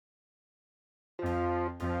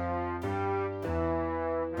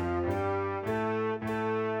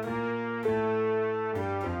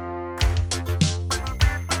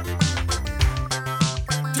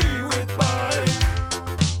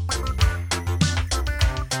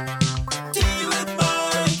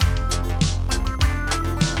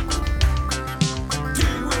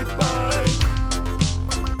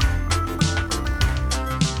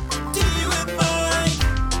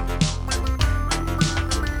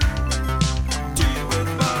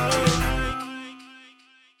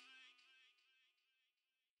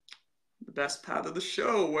the best part of the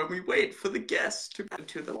show when we wait for the guests to go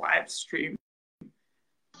to the live stream.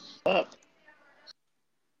 Up.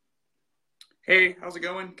 Hey, how's it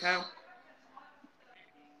going, Kyle?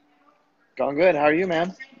 Going good. How are you,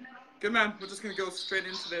 man? Good, man. We're just going to go straight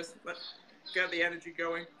into this. Let's get the energy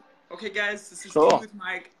going. Okay, guys, this is Cool. Tea with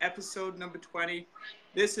Mike, episode number 20.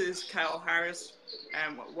 This is Kyle Harris,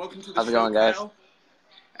 and welcome to the How's it show, going, guys? Kyle.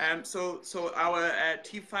 So our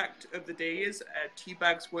tea fact of the day is tea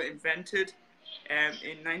bags were invented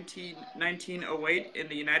in 1908 in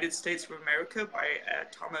the United States of America by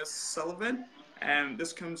Thomas Sullivan. And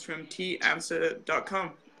this comes from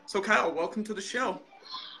teaanswer.com. So, Kyle, welcome to the show.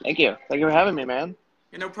 Thank you. Thank you for having me, man.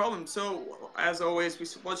 Yeah, no problem. So, as always,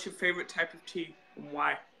 what's your favorite type of tea and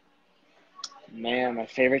why? Man, my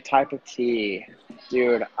favorite type of tea.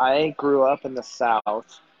 Dude, I grew up in the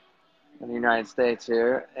South, in the United States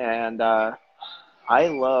here, and I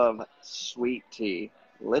love sweet tea.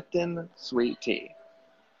 Lipton sweet tea.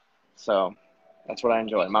 So, that's what I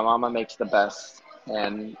enjoy. My mama makes the best,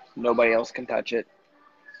 and nobody else can touch it.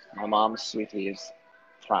 My mom's sweet tea is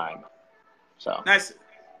prime. So. Nice.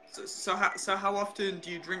 So how often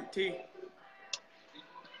do you drink tea?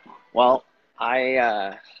 Well,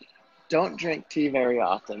 I don't drink tea very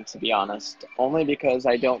often, to be honest, only because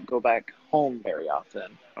I don't go back home very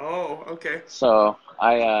often. Oh, okay. So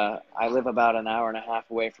I live about an hour and a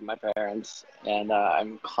half away from my parents, and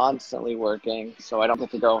I'm constantly working, so I don't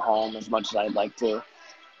get to go home as much as I'd like to.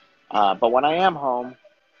 But when I am home,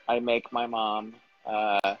 I make my mom.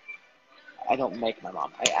 I don't make my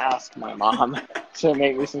mom. I ask my mom to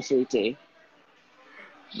make me some sweet tea.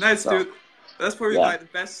 Nice, So, dude. That's probably yeah. like the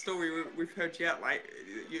best story we've heard yet. Like,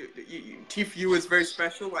 tea for you is very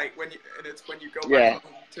special. Like and it's when you go Yeah. back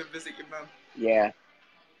home to visit your mom. Yeah.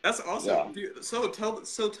 That's awesome. Yeah. Dude, so tell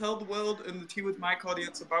the world and the Tea with Mike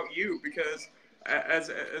audience about you, because as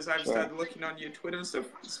I've Sure. started looking on your Twitter and stuff,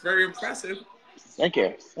 it's very impressive. Thank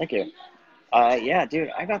you. Thank you. Yeah,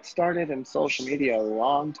 dude, I got started in social media a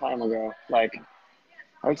long time ago. Like,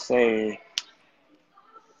 I would say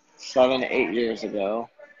 7, 8 years ago.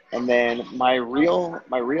 And then my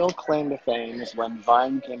real claim to fame is when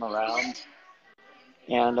Vine came around.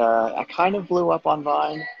 And I kind of blew up on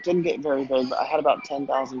Vine. Didn't get very big, but I had about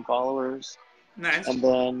 10,000 followers. Nice. And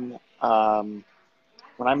then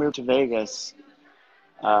when I moved to Vegas,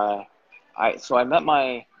 I met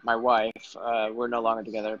my wife. We're no longer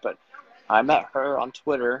together, but I met her on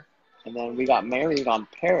Twitter, and then we got married on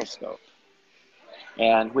Periscope.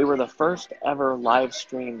 And we were the first ever live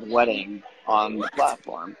streamed wedding on the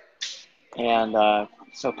platform. And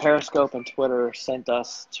so Periscope and Twitter sent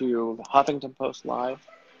us to Huffington Post Live.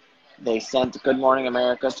 They sent Good Morning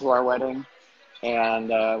America to our wedding. And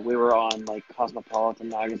we were on like Cosmopolitan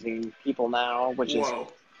Magazine, People Now, which is Whoa.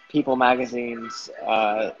 People Magazine's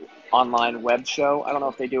online web show. I don't know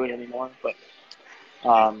if they do it anymore, but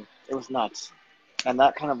it was nuts. And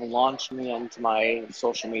that kind of launched me into my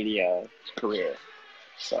social media career.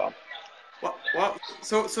 So. Well,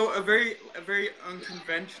 so a very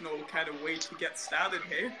unconventional kind of way to get started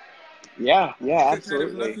here. Yeah, So kind of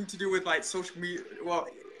absolutely. nothing to do with like social media. Well,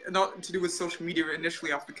 not to do with social media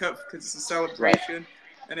initially off the cuff, because it's a celebration,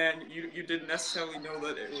 and then you didn't necessarily know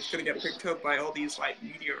that it was going to get picked up by all these like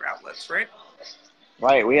media outlets, right?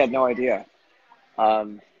 Right, we had no idea.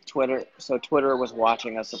 Twitter was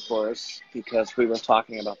watching us, of course, because we were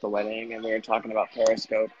talking about the wedding and we were talking about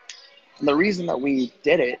Periscope. And the reason that we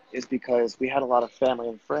did it is because we had a lot of family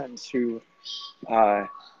and friends who, we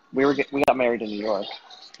got married in New York.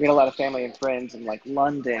 We had a lot of family and friends in like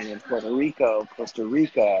London and Puerto Rico, Costa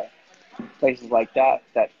Rica, places like that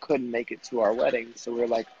couldn't make it to our wedding. So we were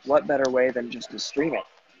like, what better way than just to stream it?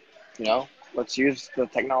 You know, let's use the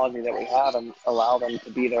technology that we have and allow them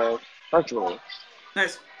to be there virtually.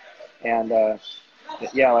 Nice. And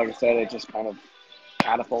yeah, like I said, it just kind of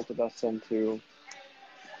catapulted us into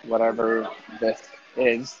whatever this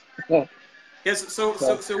is. Yes. So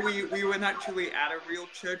we weren't actually at a real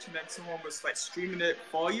church, and then someone was like streaming it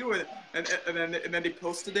for you, and then they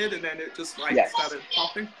posted it, and then it just like Yes. started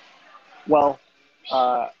popping. Well,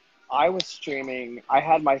 I was streaming. I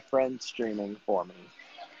had my friend streaming for me,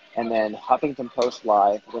 and then Huffington Post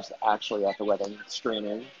Live was actually at the wedding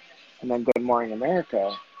streaming, and then Good Morning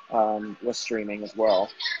America was streaming as well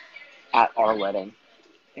at our wedding,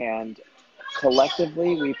 and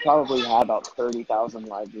collectively we probably had about 30,000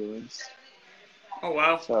 live viewers. Oh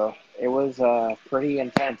wow. So it was pretty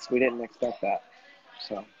intense. We didn't expect that.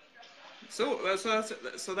 So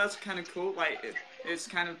that's kind of cool. Like it's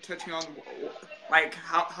kind of touching on like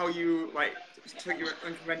how you like took your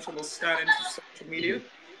unconventional start into social media.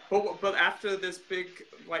 But after this big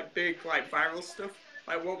viral stuff,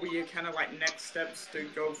 like what were your kind of like next steps to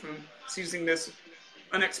go from seizing this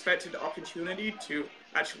unexpected opportunity to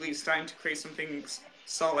actually starting to create something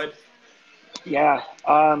solid? Yeah.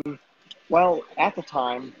 Well, at the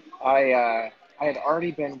time, I had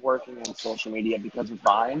already been working in social media because of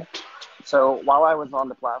Vine. So while I was on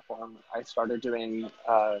the platform, I started doing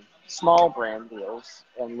small brand deals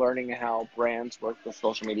and learning how brands work with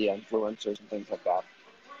social media influencers and things like that.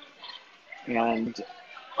 And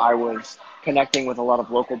I was connecting with a lot of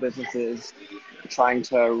local businesses, trying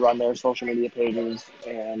to run their social media pages,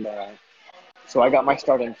 and so I got my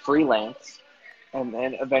start in freelance, and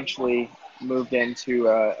then eventually moved into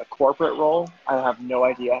a corporate role. I have no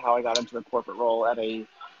idea how I got into a corporate role at a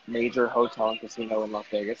major hotel and casino in Las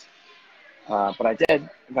Vegas. But I did.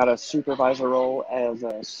 I got a supervisor role as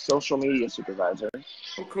a social media supervisor,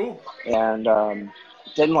 Oh, cool. and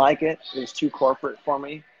didn't like it. It was too corporate for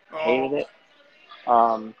me. Hated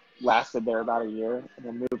Oh, it. Lasted there about a year, and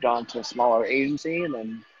then moved on to a smaller agency, and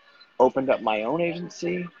then opened up my own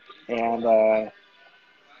agency, and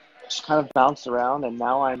just kind of bounced around. And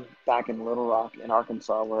now I'm back in Little Rock in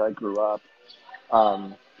Arkansas, where I grew up,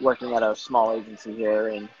 working at a small agency here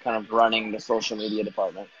and kind of running the social media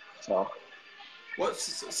department. So.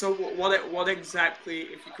 What exactly,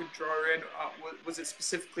 if you could draw in, was it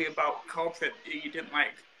specifically about corporate that you didn't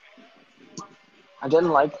like? I didn't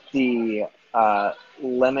like the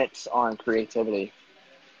limits on creativity.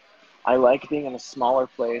 I like being in a smaller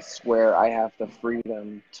place where I have the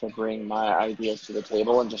freedom to bring my ideas to the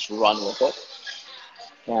table and just run with it.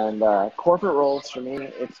 And corporate roles for me,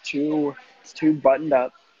 it's too buttoned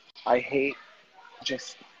up. I hate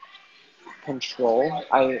just control.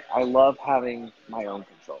 I love having my own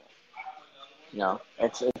control. You know,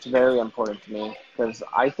 it's very important to me because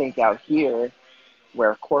I think out here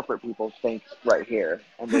where corporate people think right here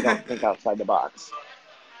and they don't think outside the box.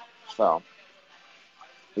 So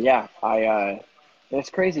yeah, it's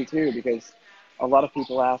crazy too because a lot of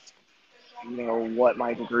people ask, what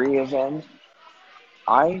my degree is in.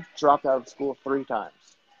 I dropped out of school 3 times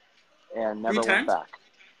and Three never went times? back.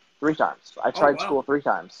 3 times. I Oh tried wow. school 3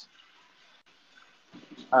 times.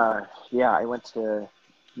 Yeah, I went to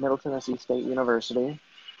Middle Tennessee State University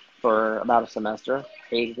for about a semester.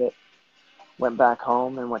 Hated it. Went back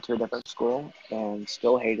home and went to a different school and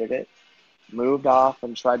still hated it. Moved off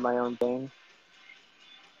and tried my own thing.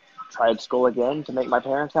 Tried school again to make my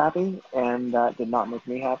parents happy, and that did not make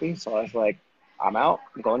me happy. So I was like, I'm out.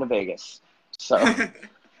 I'm going to Vegas. So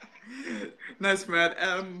Nice,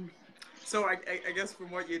 man. So I guess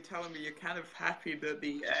from what you're telling me, you're kind of happy that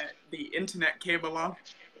the internet came along.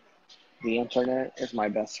 the internet is my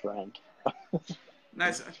best friend.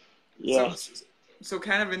 Nice. Yeah. So so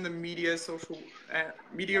kind of in the media and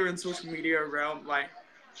social media realm, like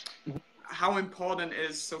how important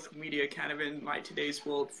is social media kind of in like today's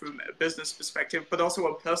world from a business perspective, but also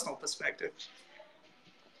a personal perspective?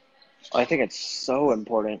 I think it's so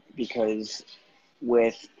important because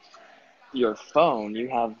with your phone, you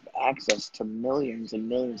have access to millions and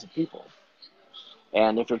millions of people.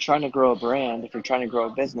 And if you're trying to grow a brand, if you're trying to grow a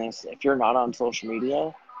business, if you're not on social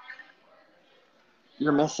media,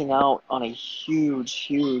 you're missing out on a huge,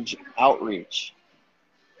 huge outreach.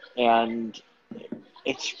 And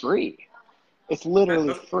it's free. It's That, literally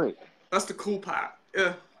that, free. that's the cool part.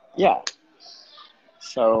 Yeah. Yeah.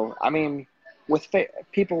 So, I mean,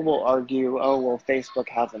 people will argue, oh, well, Facebook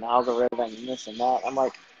has an algorithm and this and that. I'm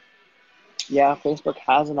like, yeah, Facebook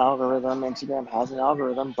has an algorithm, Instagram has an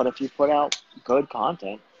algorithm, but if you put out good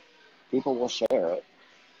content, people will share it.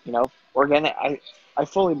 You know, organic. I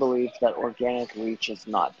fully believe that organic reach is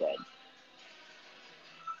not dead.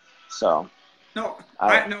 So, No,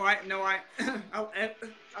 I I'll,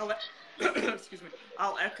 I'll, excuse me.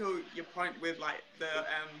 I'll echo your point with like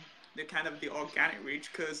the kind of the organic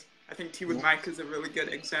reach because I think Tea with yeah, Mike is a really good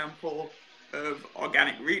example of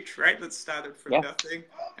organic reach, right? That started from yeah, nothing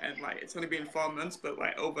and like it's only been 4 months, but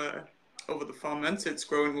like over the 4 months, it's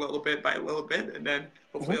growing a little bit by a little bit, and then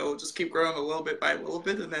hopefully mhm, it'll just keep growing a little bit by a little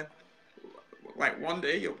bit, and then like one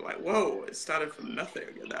day you'll be like, whoa, it started from nothing,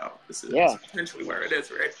 and now this yeah, is potentially where it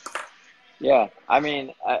is, right? yeah. I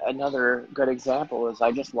mean, another good example is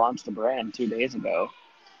I just launched a brand 2 days ago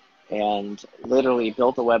and literally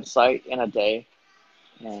built a website in a day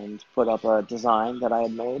and put up a design that I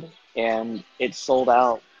had made, and it sold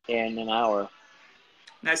out in an hour.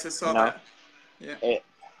 Nice, I You saw know, that. Yeah, it.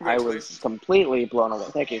 I was congratulations. completely blown away.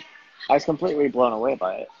 Thank you. I was completely blown away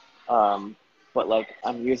by it. But like,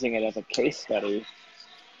 I'm using it as a case study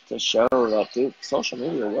to show that, dude, social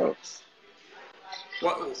media works.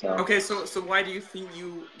 What? So, Okay, so why do you think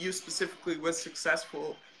you specifically was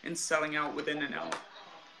successful in selling out within an hour?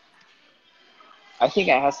 I think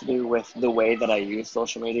it has to do with the way that I use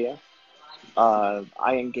social media. I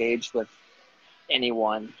engage with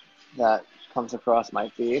anyone that comes across my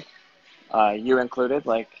feed, you included.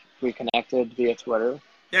 Like, we connected via Twitter,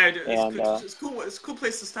 Yeah, it's and good. It's cool. It's a cool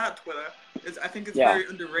place to start. Twitter. I think it's yeah, very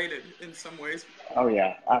underrated in some ways. oh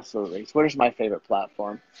yeah, absolutely. Twitter's my favorite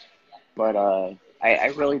platform, but I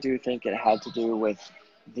really do think it had to do with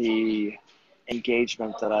the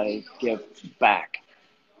engagement that I give back.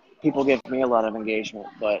 People give me a lot of engagement,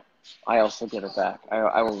 but I also give it back.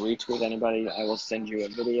 I will retweet anybody. I will send you a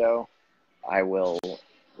video. I will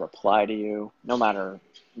reply to you, no matter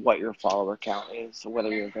what your follower count is, whether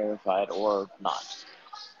you're verified or not.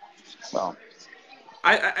 So,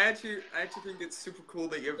 I actually think it's super cool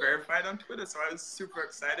that you're verified on Twitter. So I was super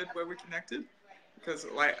excited when we connected because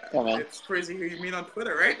like yeah, man. it's crazy who you meet on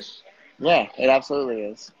Twitter, right? Yeah, it absolutely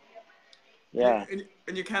is. And you, Yeah. and,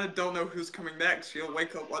 and you kind of don't know who's coming next. You'll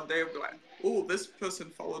wake up one day and be like, "Oh, this person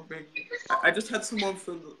followed me." I just had someone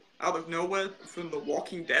out of nowhere from The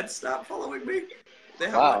Walking Dead start following me. They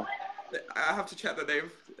have like, Wow. I have to check that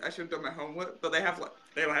they've. I should have done my homework, but they have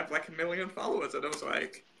like 1 million followers, and I was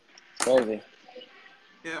like, It's crazy.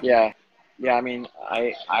 yeah. Yeah. Yeah, I mean,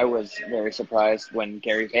 I was very surprised when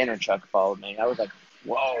Gary Vaynerchuk followed me. I was like,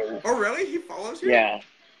 whoa. Oh, really? He follows you? Yeah.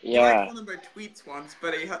 He liked Yeah. one of my tweets once,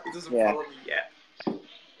 but he doesn't Yeah. follow me yet. So,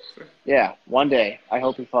 Yeah. One day, I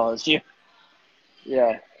hope he follows you.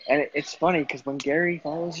 Yeah. And it's funny because when Gary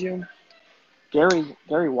follows you,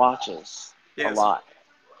 Gary watches a yes. lot.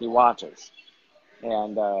 He watches.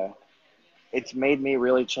 And it's made me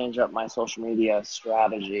really change up my social media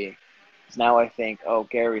strategy. 'Cause now I think, oh,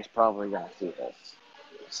 Gary's probably going to see this.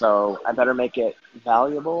 So I better make it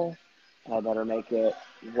valuable, and I better make it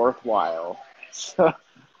worthwhile. So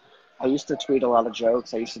I used to tweet a lot of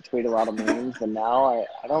jokes. I used to tweet a lot of memes, and now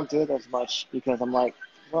I don't do it as much because I'm like,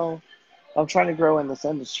 well, I'm trying to grow in this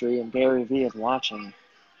industry, and Gary Vee is watching.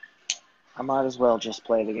 I might as well just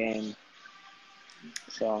play the game.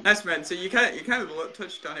 So, Nice, man. So you kind of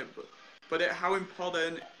touched on it, but how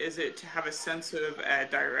important is it to have a sense of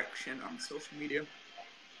direction on social media?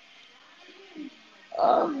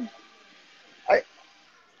 um, I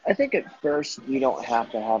I think at first you don't have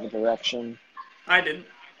to have a direction. I didn't.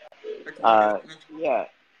 I can tell you Uh, that much. yeah,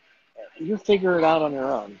 you figure it out on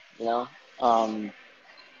your own. Um,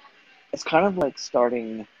 it's kind of like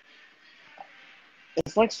starting.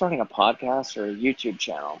 It's like starting a podcast or a YouTube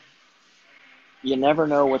channel. You never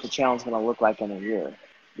know what the channel's going to look like in a year,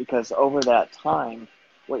 because over that time,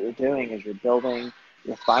 what you're doing is you're building,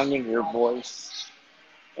 you're finding your voice,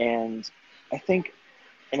 and I think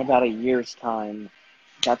in about a year's time,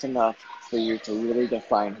 that's enough for you to really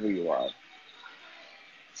define who you are.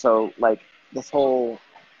 So, like, this whole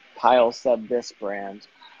Kyle said this brand,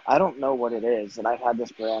 I don't know what it is, and I've had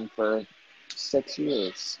this brand for 6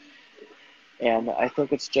 years. And I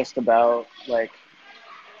think it's just about, like,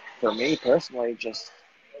 for me personally, just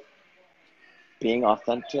being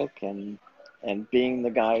authentic and being the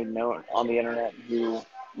guy known on the internet who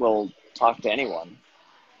will talk to anyone.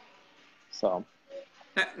 So,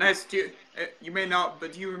 Nice. You may not,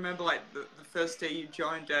 but do you remember like the first day you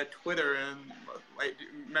joined Twitter and like do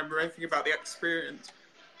you remember anything about the experience?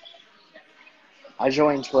 I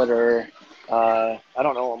joined Twitter. I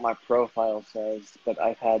don't know what my profile says, but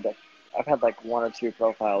I've had like one or two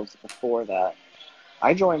profiles before that.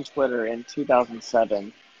 I joined Twitter in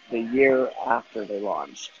 2007, the year after they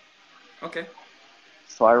launched. Okay.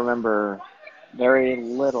 So I remember very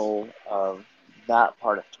little of that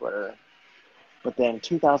part of Twitter. But then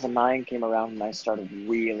 2009 came around and I started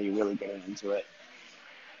really, really getting into it.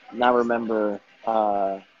 And I remember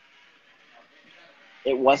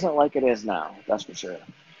it wasn't like it is now, that's for sure.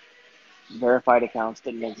 Verified accounts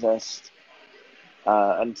didn't exist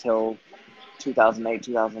until 2008,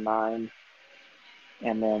 2009.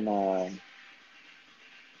 And then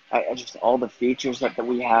I just, all the features that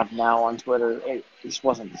we have now on Twitter, it just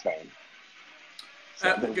wasn't the same.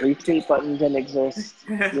 So the Do, do, retweet button didn't exist,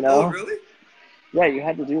 you oh, know? really? Yeah, you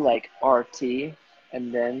had to do like RT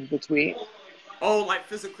and then the tweet. Oh, like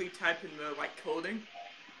physically typing the like coding?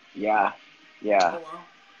 Yeah, yeah, Oh, wow.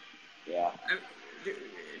 yeah. Uh, do,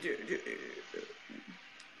 do, do,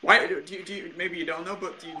 why maybe you don't know,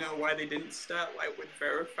 but do you know why they didn't start like with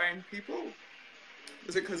verifying people?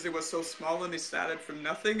 Was it because they were so small and they started from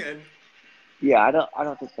nothing? And Yeah, I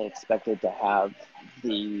don't think they expected to have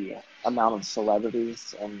the amount of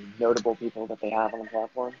celebrities and notable people that they have on the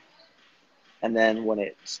platform. And then when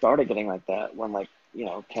it started getting like that, when like,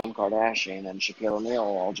 Kim Kardashian and Shaquille O'Neal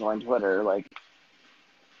all joined Twitter, like,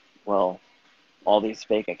 well, all these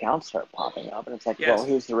fake accounts start popping up and it's like, well, yes,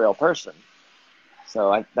 who's the real person?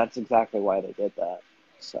 So that's exactly why they did that.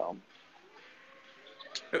 So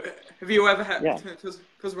Have you ever had, yeah,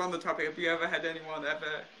 because we're on the topic, have you ever had anyone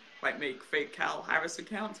ever like make fake Cal Harris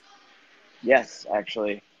accounts? yes,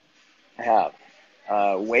 actually, I have.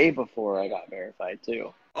 Way before I got verified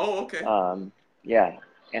too. Oh, okay. Um, yeah,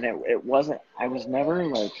 and it wasn't. I was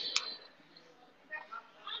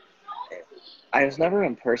never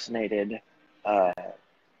impersonated, uh,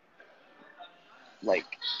 like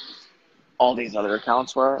all these other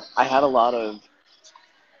accounts were. I had a lot of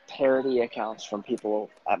parody accounts from people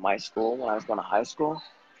at my school when I was going to high school,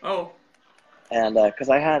 Oh, and because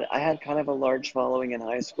I had kind of a large following in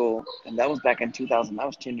high school, and that was back in 2000. That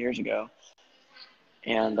was 10 years ago,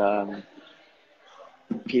 and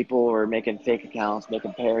people were making fake accounts,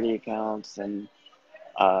 making parody accounts, and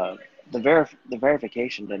uh, the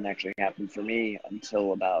verification didn't actually happen for me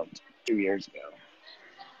until about 2 years ago.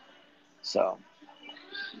 So,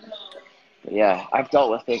 but yeah, I've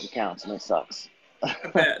dealt with fake accounts, and it sucks. I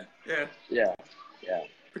bet. Yeah. Yeah, yeah,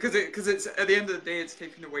 Because it's at the end of the day, it's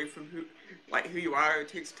taken away from who you are. It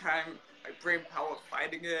takes time, like brain power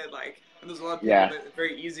fighting it. Like, and there's a lot of people yeah. that are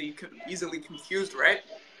very easily confused, right?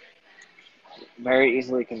 Very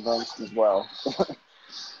easily convinced as well.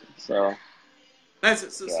 So, Nice.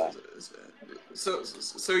 yeah.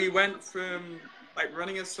 So you went from like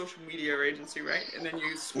running a social media agency, right? And then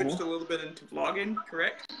you hmm switched a little bit into vlogging,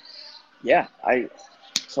 correct? Yeah, I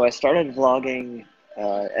started vlogging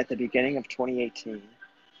at the beginning of 2018,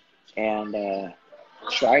 and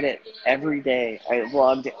tried it every day. I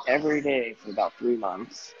vlogged every day for about 3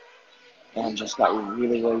 months, and just got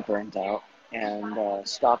really, really burnt out, and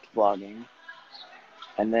stopped vlogging.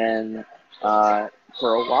 And then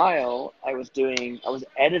for a while, I was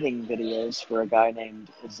editing videos for a guy named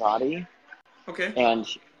Izadi, Okay. and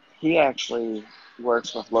he actually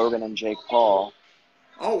works with Logan and Jake Paul.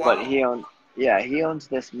 Oh But wow. he owns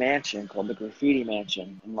this mansion called the Graffiti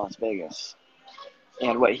Mansion in Las Vegas.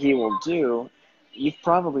 And what he will do, you've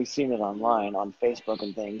probably seen it online on Facebook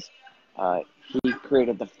and things. Uh, he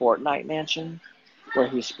created the Fortnite Mansion, where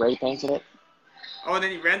he spray painted it, Oh, and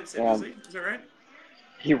then he rents it, does and he? Is that right?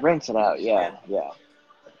 he rents it out. Yeah. Yeah, yeah.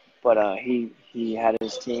 But he had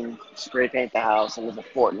his team spray paint the house. It was a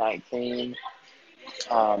Fortnite theme,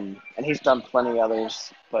 and he's done plenty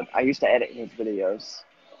others. But I used to edit his videos,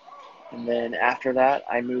 and then after that,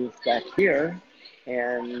 I moved back here,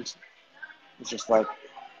 and it's just like,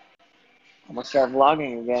 I'm gonna start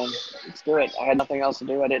vlogging again. Let's do it. I had nothing else to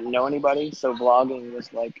do. I didn't know anybody, so vlogging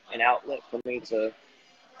was like an outlet for me to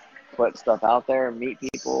put stuff out there and meet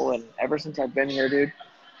people. And ever since I've been here, dude,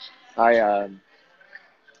 I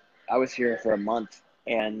I was here for a month,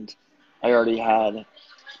 and I already had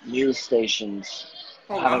news stations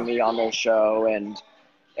Oh having wow. me on their show, and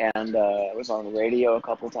I was on the radio a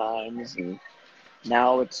couple times, and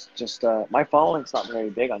now it's just my following's not very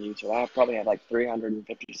big on YouTube. I probably have like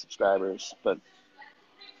 350 subscribers, but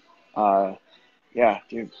uh, yeah,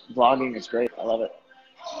 dude, vlogging is great. I love it.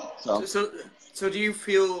 So, So, so, so do you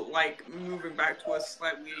feel like moving back to a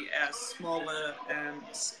slightly smaller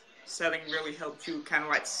setting really helped you kind of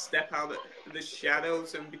like step out of the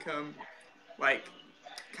shadows and become like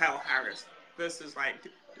Kyle Harris versus like,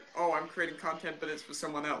 oh, I'm creating content, but it's for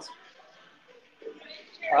someone else.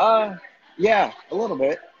 uh, yeah, a little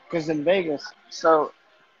bit. Because in Vegas, so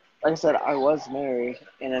like I said, I was married,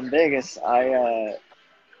 and in Vegas, I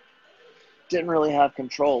didn't really have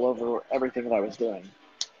control over everything that I was doing.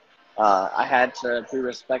 I had to be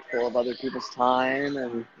respectful of other people's time,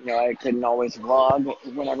 and I couldn't always vlog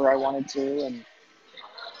whenever I wanted to, and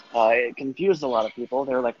it confused a lot of people.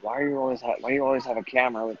 They were like, why do you always have a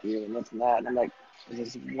camera with you, and this and that?" And I'm like,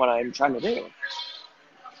 "This is what I'm trying to do."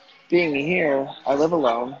 Being here, I live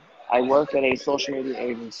alone. I work at a social media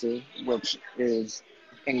agency, which is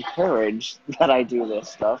encouraged that I do this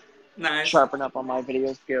stuff, Nice. sharpen up on my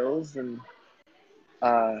video skills, and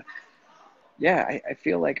uh, yeah, I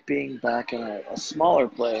feel like being back in a smaller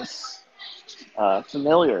place,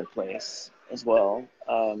 familiar place as well,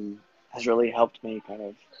 has really helped me kind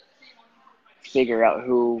of figure out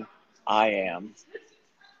who I am.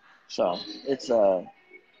 So it's a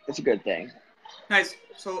good thing. Nice.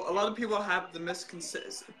 So a lot of people have the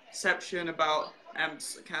misconception about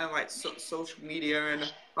kind of like social media and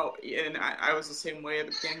how, and I was the same way at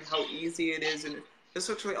the beginning, how easy it is, and it's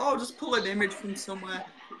literally, oh, just pull an image from somewhere,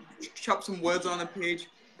 chop some words on a page,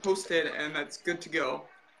 post it, and that's good to go.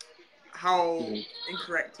 How Mhm.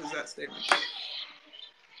 incorrect is that statement?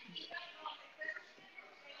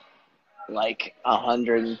 Like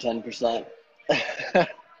 110%.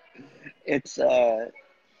 It's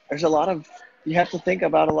there's a lot of you have to think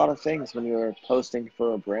about a lot of things when you're posting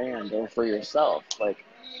for a brand or for yourself. Like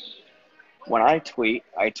when I tweet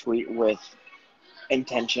with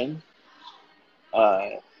intention. Uh,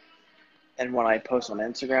 and when I post on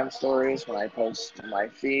Instagram stories, when I post on my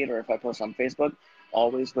feed, or if I post on Facebook,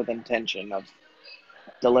 always with intention of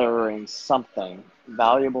delivering something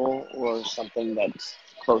valuable or something that's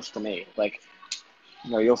close to me. Like,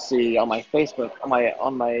 you'll see on my Facebook,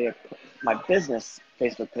 on my business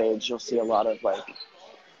Facebook page, you'll see a lot of like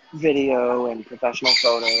video and professional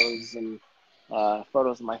photos and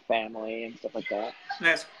photos of my family and stuff like that.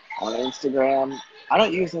 Nice. On Instagram, I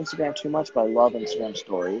don't use Instagram too much, but I love Instagram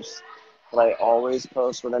stories. But I always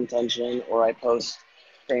post with intention, or I post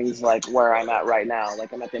things like where I'm at right now.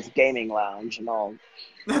 Like I'm at this gaming lounge, and I'll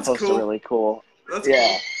That's post a cool. really cool. That's Yeah.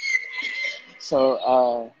 cool.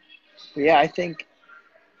 So, but yeah, I think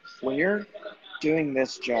when you're doing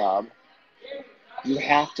this job, you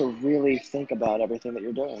have to really think about everything that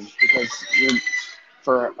you're doing because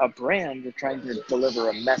for a brand, you're trying to deliver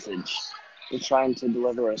a message. You're trying to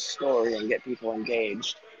deliver a story and get people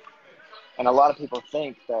engaged. And a lot of people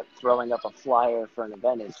think that throwing up a flyer for an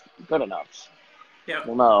event is good enough. Yeah.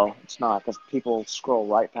 Well, no, it's not, because people scroll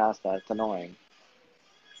right past that. It's annoying,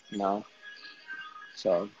 you know?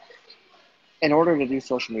 So, in order to do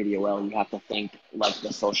social media well, you have to think like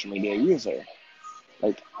the social media user.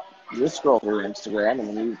 Like, you scroll through Instagram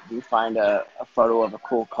and then you find a photo of a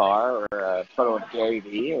cool car or a photo of Gary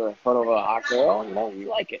Vee or a photo of a hot girl, you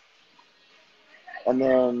like it. And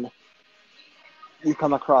then you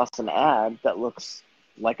come across an ad that looks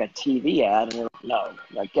like a TV ad, and you're like, no,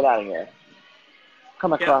 like, get out of here.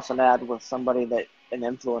 Come Yeah. across an ad with somebody an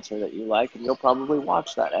influencer that you like, and you'll probably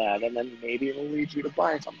watch that ad, and then maybe it'll lead you to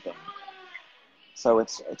buy something. So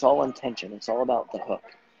it's all intention. It's all about the hook.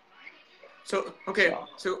 So okay,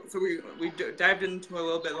 so we dived into a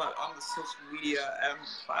little bit like on the social media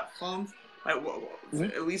platforms. Like, Mm-hmm.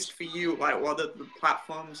 at least for you, like, what are the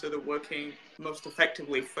platforms that are working most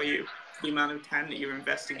effectively for you for the amount of time that you're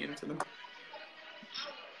investing into them?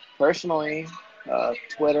 Personally,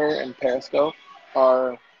 Twitter and Periscope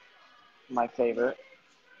are my favorite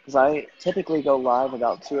because I typically go live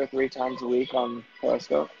about 2 or 3 times a week on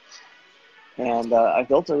Periscope, and I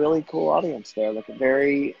built a really cool audience there, like a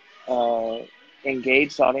very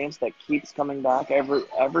engaged audience that keeps coming back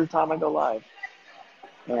every time I go live,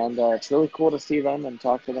 and it's really cool to see them and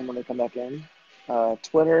talk to them when they come back in.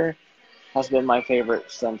 Twitter has been my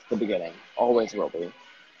favorite since the beginning, always will be.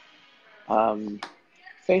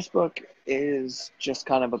 Facebook is just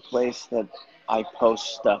kind of a place that I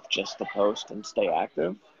post stuff just to post and stay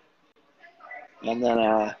active. And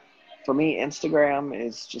then for me, Instagram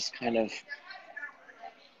is just kind of,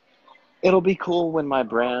 it'll be cool when my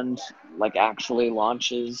brand like actually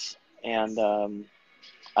launches and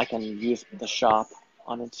I can use the shop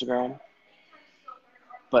on Instagram.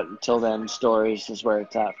 But until then, stories is where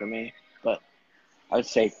it's at for me. But I would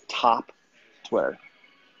say top Twitter.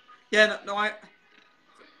 Yeah, no, I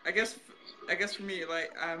guess for me,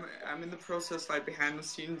 like, I'm in the process, like, behind the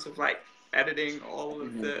scenes of like editing all of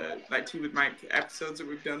Mm-hmm. the like Tea with Mike episodes that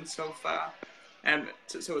we've done so far, and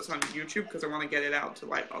so it's on YouTube because I want to get it out to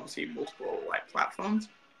like obviously multiple like platforms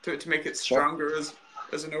to make it Sure. stronger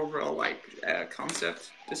as an overall like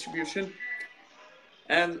concept distribution.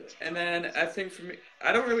 And then I think for me,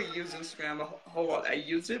 I don't really use Instagram a whole lot. I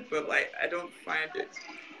use it, but like I don't find it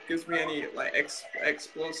gives me any like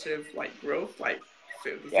explosive like growth. Like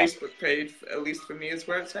the Yeah. Facebook page, at least for me, is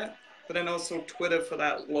where it's at. But then also Twitter for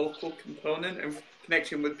that local component and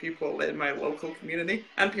connection with people in my local community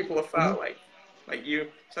and people Mm-hmm. afar, like you.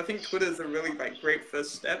 So I think Twitter is a really like great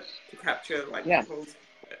first step to capture like Yeah. people's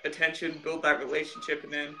attention, build that relationship,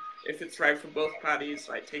 and then if it's right for both parties,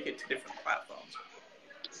 like take it to different platforms.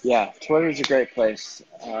 Yeah. Twitter's a great place,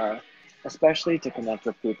 especially to connect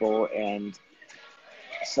with people. And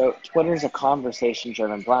so Twitter's a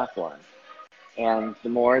conversation-driven platform. And the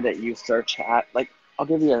more that you search at, like, I'll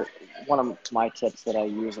give you one of my tips that I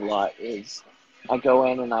use a lot is I go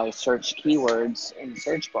in and I search keywords in the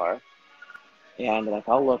search bar, and like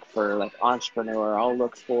I'll look for like entrepreneur, I'll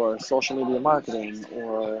look for social media marketing,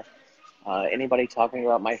 or anybody talking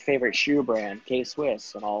about my favorite shoe brand, K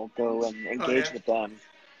Swiss, and I'll go and Oh yeah. engage with them.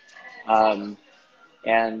 Um,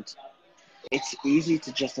 and it's easy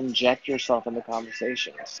to just inject yourself into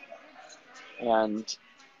conversations, and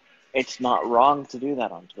it's not wrong to do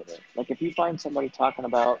that on Twitter. Like if you find somebody talking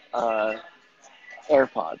about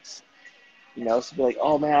AirPods, so be like,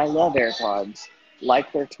 oh man, I love AirPods.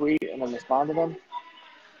 Like their tweet and then respond to them.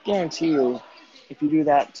 Guarantee you, if you do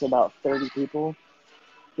that to about 30 people,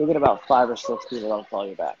 you'll get about 5 or 6 people that'll follow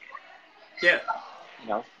you back. Yeah.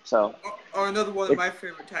 So Or another one of it, my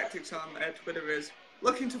favorite tactics on Twitter is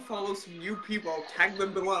looking to follow some new people. Tag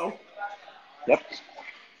them below. yep,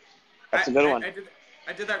 I, that's a good I, one. I did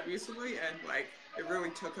I did that recently, and like it really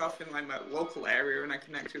took off in like my local area, and I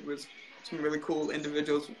connected with some really cool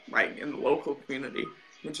individuals like in the local community,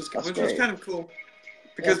 That's which was great. kind of cool.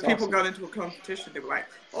 Yeah, Because it's people awesome. got into a competition, they were like,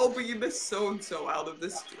 "Oh, but you missed so and so out of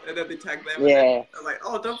this," and then they tagged them, and then Yeah, they're like,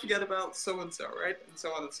 "Oh, don't forget about so and so, right?" And so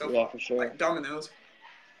on and so yeah, forth, for sure. like dominoes.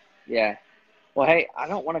 Yeah. Well, hey, I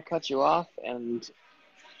don't want to cut you off, and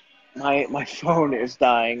my phone is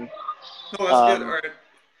dying. No, that's good. All Um, right.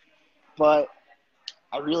 but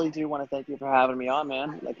I really do want to thank you for having me on,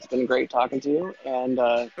 man. Like, it's been great talking to you. And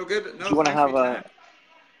No good. if No, you want to thanks for have your time.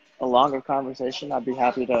 a longer conversation, I'd be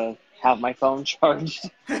happy to have my phone charged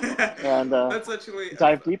and That's actually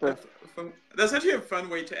dive deeper. fun. That's actually a fun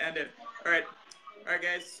way to end it. All right, all right,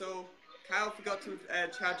 guys. So Kyle forgot to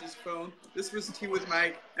charge his phone. This was Tea with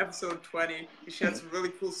Mike, episode 20. He shared some really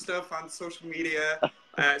cool stuff on social media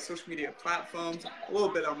platforms, a little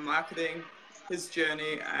bit on marketing, his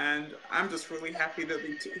journey, and I'm just really happy that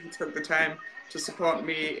he took the time to support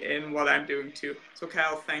me in what I'm doing too. So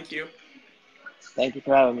Kyle, thank you. Thank you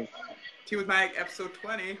for having me. Tea with Mike, episode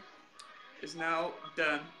 20 is now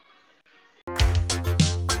done.